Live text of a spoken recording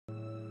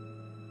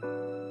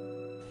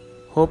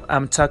Hope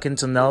I'm talking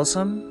to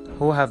Nelson,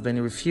 who have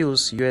been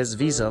refused US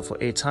visa for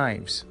 8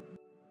 times.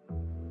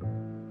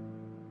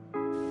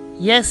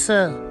 Yes,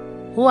 sir.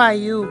 Who are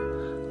you?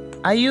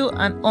 Are you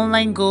an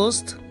online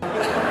ghost?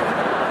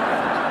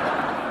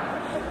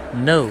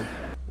 No.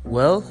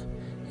 Well,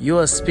 you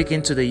are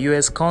speaking to the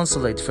US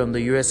consulate from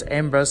the US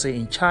embassy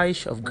in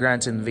charge of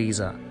granting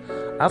visa.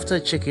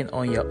 After checking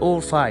on your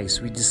old files,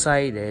 we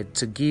decided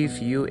to give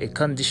you a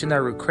conditional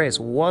request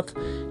worth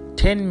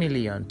 10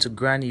 million to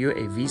grant you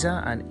a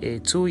visa and a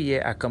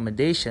 2-year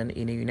accommodation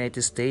in the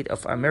United States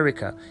of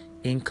America,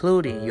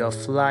 including your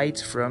flight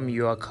from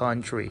your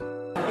country.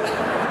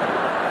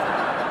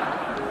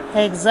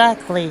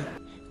 Exactly.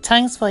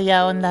 Thanks for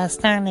your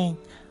understanding,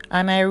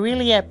 and I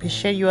really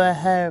appreciate your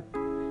help.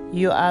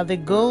 You are the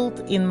gold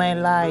in my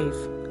life.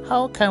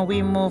 How can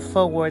we move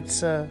forward,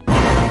 sir?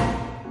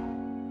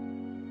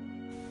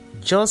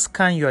 Just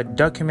scan your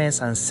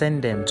documents and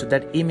send them to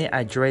that email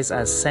address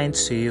I sent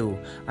to you,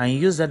 and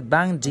use that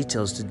bank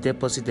details to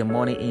deposit the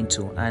money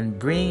into, and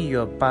bring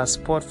your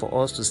passport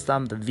for us to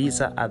stamp the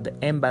visa at the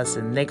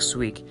embassy next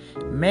week.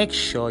 Make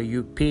sure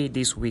you pay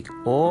this week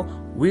or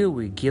we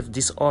will give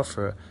this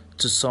offer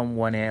to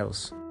someone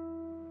else.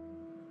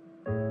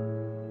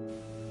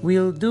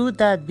 We'll do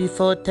that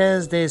before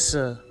Thursday,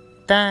 sir.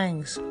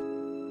 Thanks.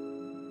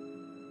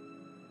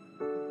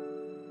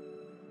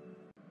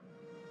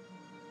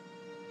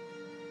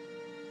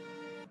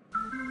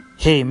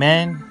 Hey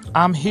man,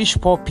 I'm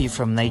Hushpuppi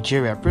from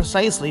Nigeria,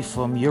 precisely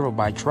from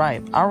Yoruba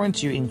tribe.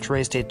 Aren't you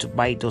interested to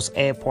buy those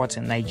airports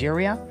in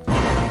Nigeria?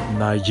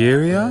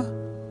 Nigeria?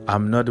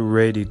 I'm not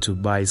ready to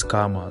buy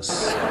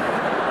scammers.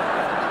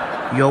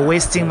 You're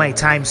wasting my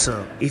time,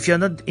 sir. If you're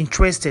not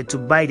interested to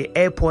buy the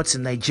airports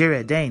in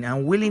Nigeria, then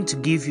I'm willing to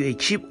give you a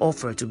cheap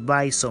offer to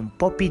buy some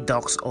puppy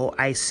dogs, or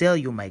I sell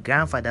you my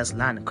grandfather's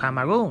land,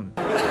 Cameroon.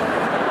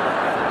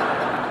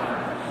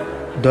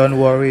 Don't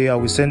worry, I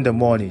will send the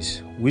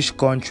monies. Which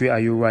country are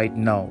you right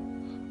now?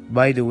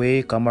 By the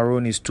way,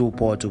 Cameroon is too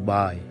poor to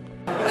buy.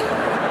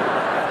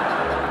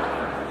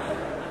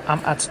 I'm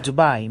at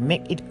Dubai.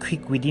 Make it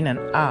quick, within an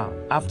hour.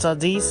 After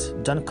this,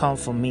 don't come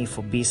for me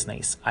for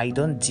business. I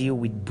don't deal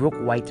with broke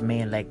white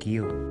men like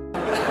you.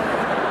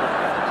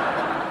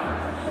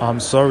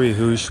 I'm sorry,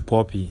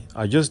 Hushpuppi.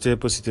 I just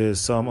deposited a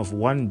sum of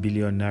 1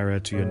 billion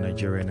naira to your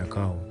Nigerian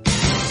account.